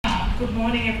Good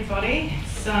morning, everybody.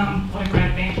 It's what a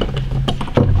great event.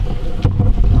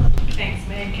 Thanks,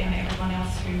 Meg, and everyone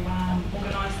else who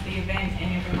organised the event,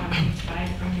 and everyone here today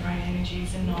to bring your own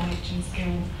energies and knowledge and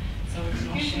skill so we can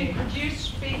all share. Could you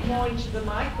speak more into the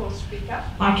mic or speak up?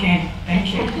 I can,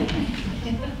 thank you.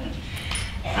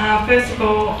 First of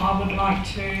all, I would like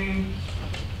to...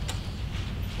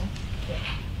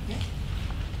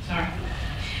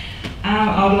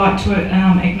 I would like to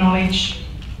acknowledge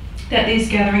that this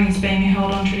gathering is being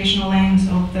held on traditional lands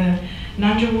of the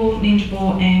Nunjawal,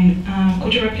 Ninjabor and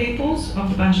Kudjara peoples of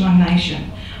the Bundjalung Nation.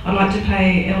 I'd like to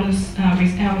pay our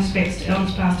respects to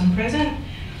elders past and present,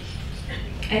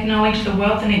 acknowledge the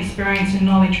wealth and experience and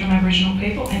knowledge from Aboriginal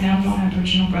people and our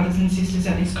non-Aboriginal brothers and sisters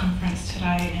at this conference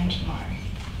today and tomorrow.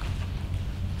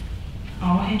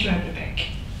 I'll hand you over to Beck.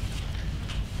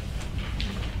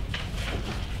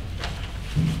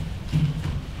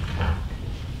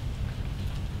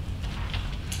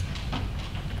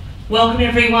 Welcome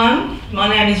everyone, my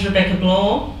name is Rebecca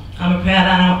Blore. I'm a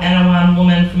proud Anawan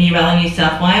woman from Uralla, New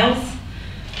South Wales.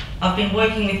 I've been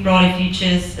working with Brighter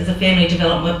Futures as a family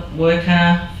development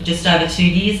worker for just over 2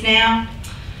 years now.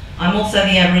 I'm also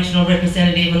the Aboriginal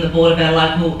representative on the board of our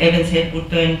local Evans Head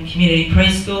Woodburn Community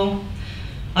Preschool.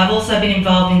 I've also been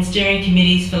involved in steering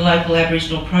committees for local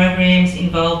Aboriginal programs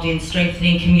involved in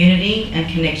strengthening community and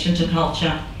connection to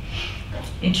culture.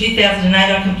 In 2008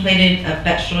 I completed a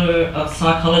Bachelor of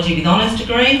Psychology with Honours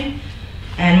degree,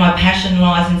 and my passion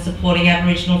lies in supporting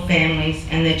Aboriginal families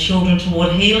and their children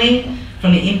toward healing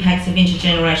from the impacts of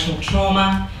intergenerational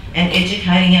trauma and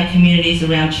educating our communities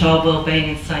around child wellbeing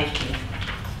and safety.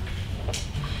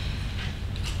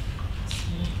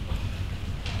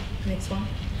 Next one.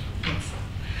 Yes.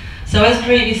 So as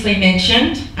previously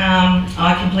mentioned,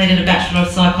 I completed a Bachelor of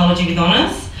Psychology with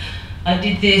Honours. I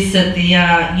did this at the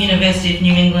University of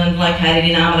New England, located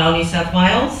in Armidale, New South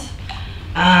Wales.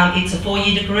 It's a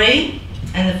 4-year degree,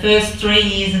 and the first 3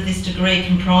 years of this degree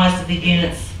comprised of the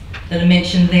units that are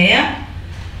mentioned there,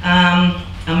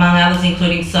 among others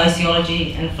including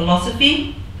sociology and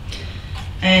philosophy.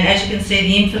 And as you can see,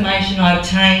 the information I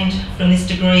obtained from this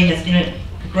degree has been a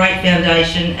great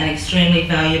foundation and extremely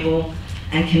valuable,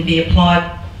 and can be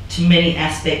applied to many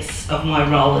aspects of my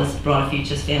role as Brighter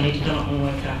Futures family development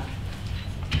worker.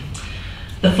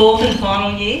 The fourth and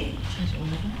final year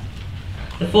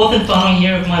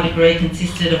of my degree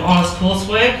consisted of honours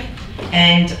coursework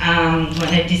and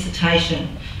my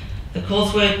dissertation. The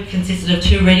coursework consisted of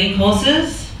 2 reading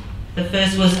courses. The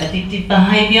first was addictive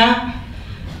behaviour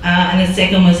and the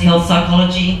second was health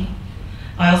psychology.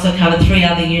 I also covered 3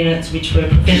 other units, which were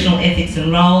professional ethics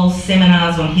and roles,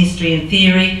 seminars on history and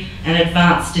theory, and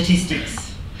advanced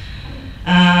statistics.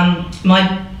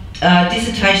 My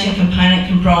dissertation component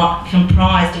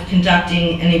comprised of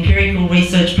conducting an empirical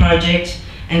research project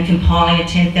and compiling a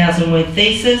 10,000-word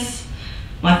thesis.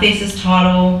 My thesis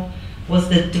title was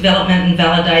the Development and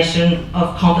Validation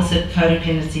of Composite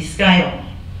Codependency Scale.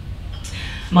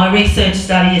 My research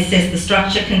study assessed the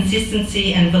structure,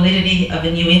 consistency and validity of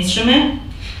a new instrument,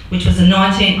 which was a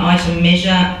 19-item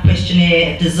measure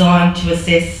questionnaire designed to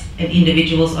assess an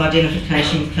individual's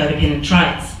identification with codependent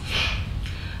traits.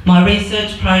 My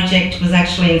research project was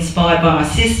actually inspired by my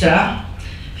sister,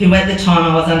 who at the time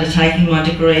I was undertaking my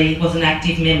degree was an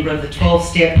active member of the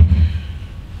 12-step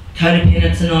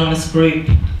Codependence Anonymous group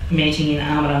meeting in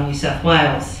Armidale, New South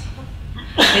Wales.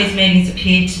 These meetings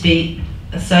appeared to be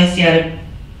associated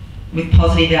with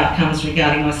positive outcomes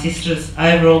regarding my sister's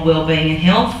overall wellbeing and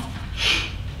health.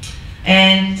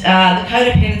 And the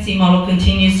codependency model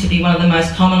continues to be one of the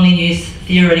most commonly used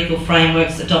theoretical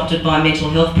frameworks adopted by mental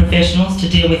health professionals to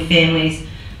deal with families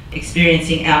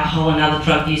experiencing alcohol and other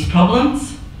drug use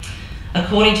problems.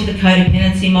 According to the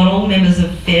codependency model, members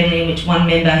of a family in which one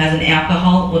member has an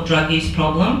alcohol or drug use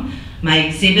problem may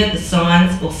exhibit the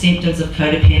signs or symptoms of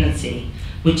codependency,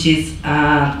 which is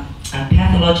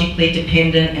pathologically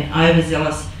dependent and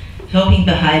overzealous helping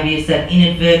behaviours that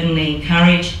inadvertently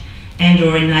encourage and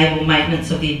or enable maintenance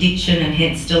of the addiction and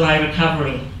hence delay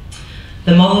recovery.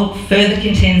 The model further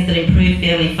contends that improved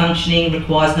family functioning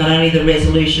requires not only the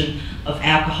resolution of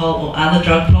alcohol or other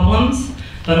drug problems,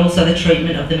 but also the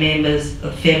treatment of the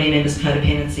family members'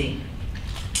 codependency.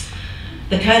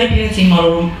 The codependency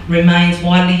model remains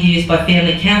widely used by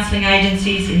family counselling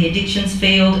agencies in the addictions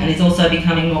field and is also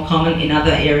becoming more common in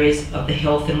other areas of the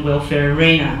health and welfare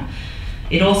arena.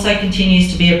 It also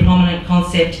continues to be a prominent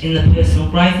concept in the personal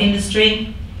growth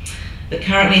industry, but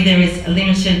currently there is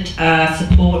limited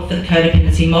support for the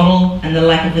codependency model and the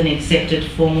lack of an accepted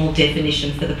formal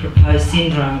definition for the proposed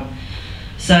syndrome.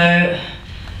 So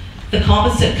The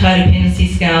composite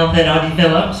codependency scale that I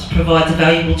developed provides a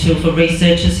valuable tool for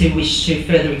researchers who wish to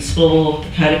further explore the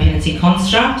codependency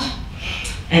construct,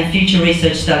 and future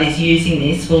research studies using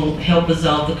this will help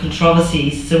resolve the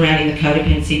controversies surrounding the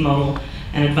codependency model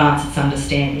and advance its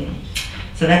understanding.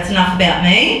 So that's enough about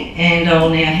me, and I will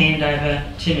now hand over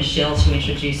to Michelle to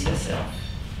introduce herself.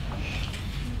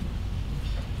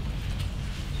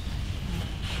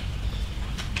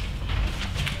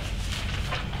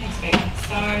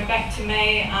 So back to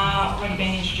me, already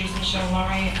been introduced, Michelle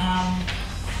Laurie,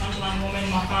 Bunjalung woman.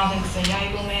 My father's a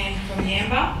Yagal man from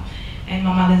Yamba, and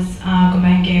my mother's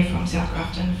Gumbaynggirr from South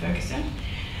Grafton, Ferguson.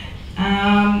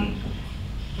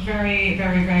 Very,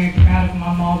 very, very proud of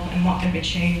my mob and what they've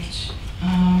achieved,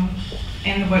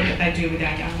 and the work that they do with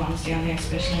our young ones down there,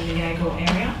 especially in the Yagal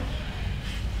area.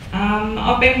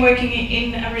 I've been working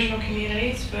in Aboriginal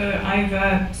communities for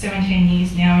over 17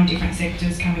 years now in different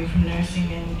sectors, coming from nursing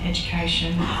and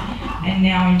education, and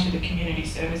now into the community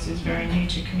services, very new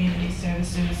to community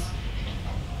services.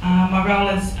 My role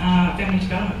as family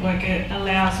development worker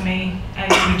allows me, as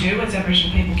we do as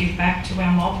Aboriginal people, give back to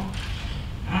our mob,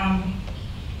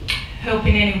 help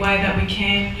in any way that we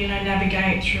can,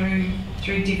 navigate through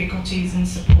difficulties and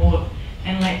support,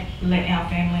 and let our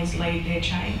families lead their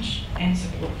change and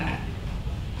support that.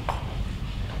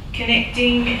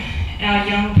 Connecting our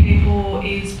young people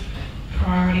is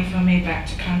priority for me, back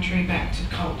to country, back to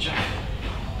culture,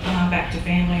 back to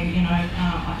family.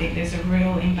 I think there's a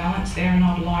real imbalance there, and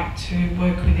I'd like to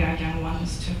work with our young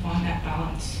ones to find that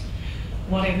balance,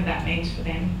 whatever that means for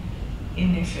them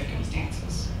in their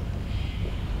circumstances.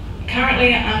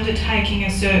 Currently undertaking a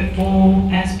Cert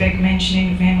 4, as Beck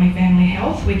mentioned, in Family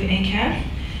Health with ECAD,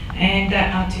 and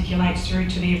that articulates through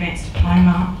to the Advanced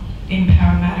Diploma in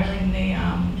Parramatta in the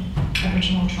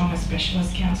Aboriginal Trauma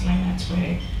Specialist Counselling.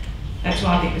 That's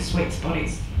where I think the sweet spot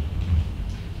is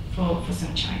for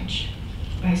some change,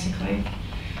 basically.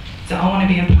 So I want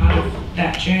to be a part of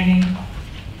that journey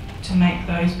to make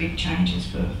those big changes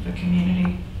for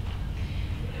community.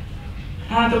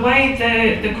 The way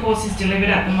the course is delivered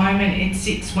at the moment, it's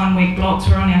 6 one-week blocks.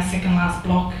 We're on our second last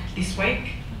block this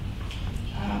week.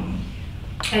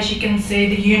 As you can see,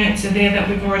 the units are there that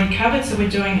we've already covered, so we're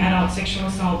doing adult sexual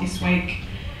assault this week.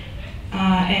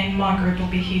 And my group will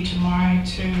be here tomorrow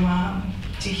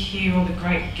to hear all the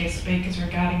great guest speakers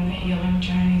regarding the healing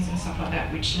journeys and stuff like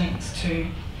that, which links to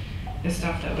the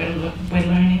stuff that we're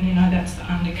learning. That's the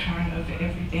undercurrent of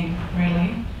everything,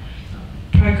 really.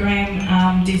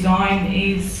 Program design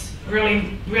is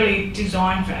really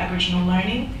designed for Aboriginal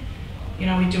learning.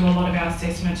 We do a lot of our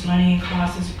assessments, learning in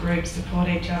classes, groups, support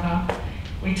each other.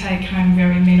 We take home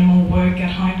very minimal work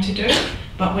at home to do,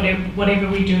 but whatever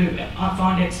we do, I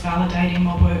find it's validating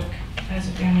my work as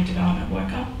a family development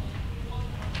worker.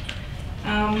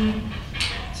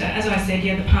 So as I said,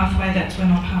 the pathway, that's where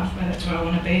I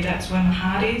want to be, that's where my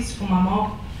heart is for my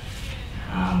mob.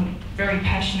 Very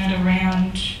passionate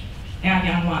around our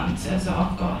young ones, as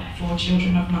I've got 4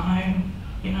 children of my own,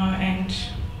 and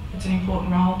it's an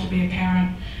important role to be a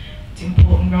parent, it's an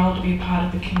important role to be a part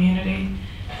of the community,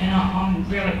 and I'm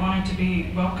really honoured to be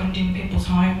welcomed in people's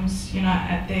homes,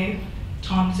 at their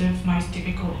times of most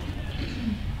difficulties,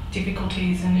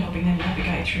 and helping them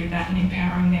navigate through that and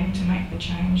empowering them to make the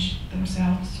change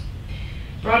themselves.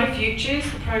 Brighter Futures,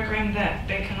 the program that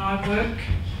Beck and I work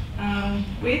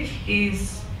with,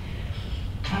 is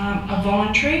a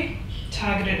voluntary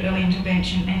targeted early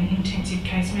intervention and intensive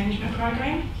case management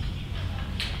program.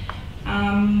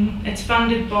 It's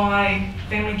funded by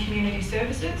Family Community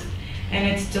Services, and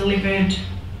it's delivered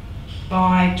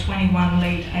by 21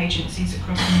 lead agencies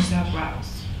across New South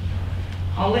Wales.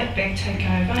 I'll let Beck take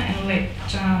over and let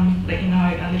you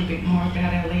know a little bit more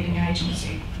about our leading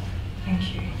agency.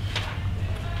 Thank you.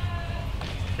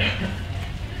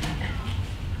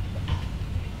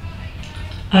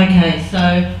 Okay,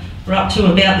 so we're up to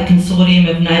about the consortium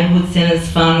of neighbourhood centres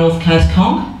Far North Coast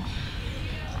Conk.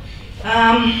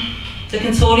 The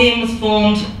consortium was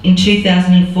formed in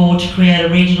 2004 to create a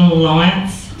regional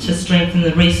alliance to strengthen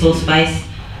the resource base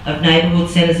of neighbourhood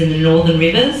centres in the Northern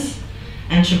Rivers,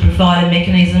 and to provide a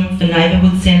mechanism for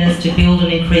neighbourhood centres to build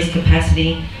and increase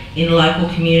capacity in local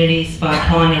communities by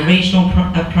applying a regional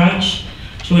approach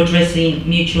to addressing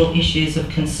mutual issues of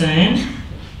concern.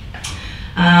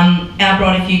 Our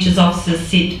Brighter Futures offices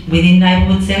sit within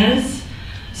neighbourhood centres,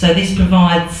 so this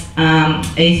provides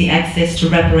easy access to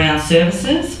wraparound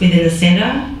services within the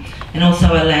centre, and also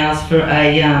allows for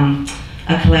a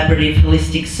collaborative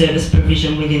holistic service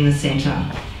provision within the centre.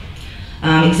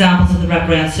 Examples of the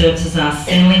wraparound services are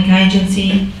Centrelink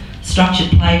Agency, structured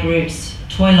playgroups,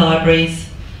 toy libraries,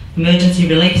 emergency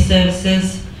relief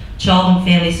services, child and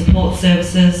family support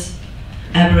services,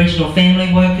 Aboriginal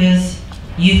family workers,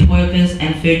 youth workers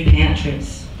and food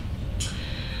pantries.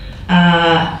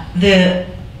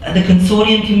 The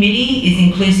consortium committee is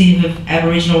inclusive of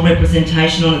Aboriginal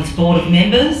representation on its board of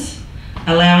members,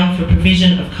 allowing for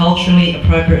provision of culturally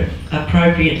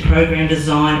appropriate program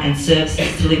design and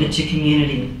services delivered to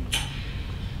community.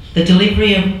 The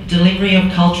delivery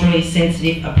of culturally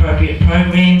sensitive appropriate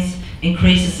programs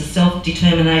increases the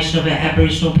self-determination of our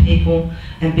Aboriginal people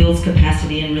and builds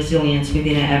capacity and resilience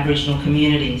within our Aboriginal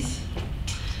communities.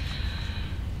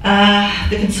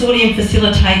 The consortium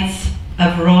facilitates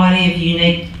a variety of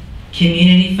unique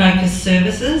community-focused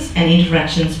services and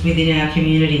interactions within our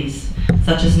communities,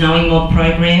 such as Knowing Mob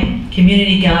program,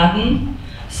 community garden,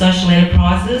 social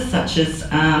enterprises such as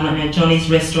Johnny's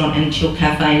Restaurant and Chill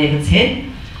Cafe in Evans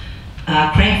Head,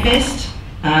 Crankfest,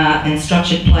 and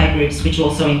structured playgroups, which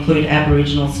also include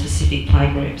Aboriginal specific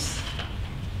playgroups.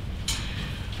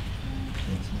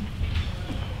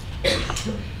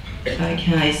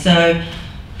 Okay, so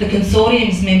the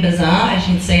consortium's members are, as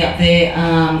you can see up there,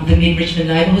 the Mid-Richmond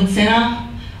Neighbourhood Centre,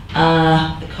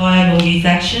 the Kyogle Youth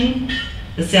Action,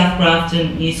 the South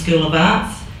Grafton New School of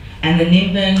Arts, and the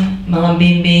Nimbin,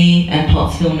 Mullumbimby and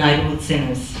Pottsville Neighbourhood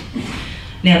Centres.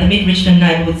 Now, the Mid-Richmond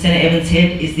Neighbourhood Centre Evans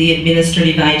Head is the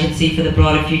administrative agency for the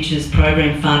Brighter Futures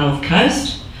program Far North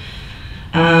Coast,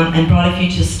 and Brighter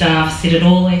Futures staff sit at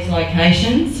all these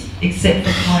locations except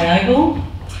for Kyogle,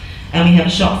 and we have a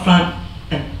shop front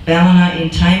at Ballina in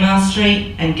Tamar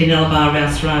Street and Gunnellabar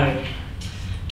Rouse Road.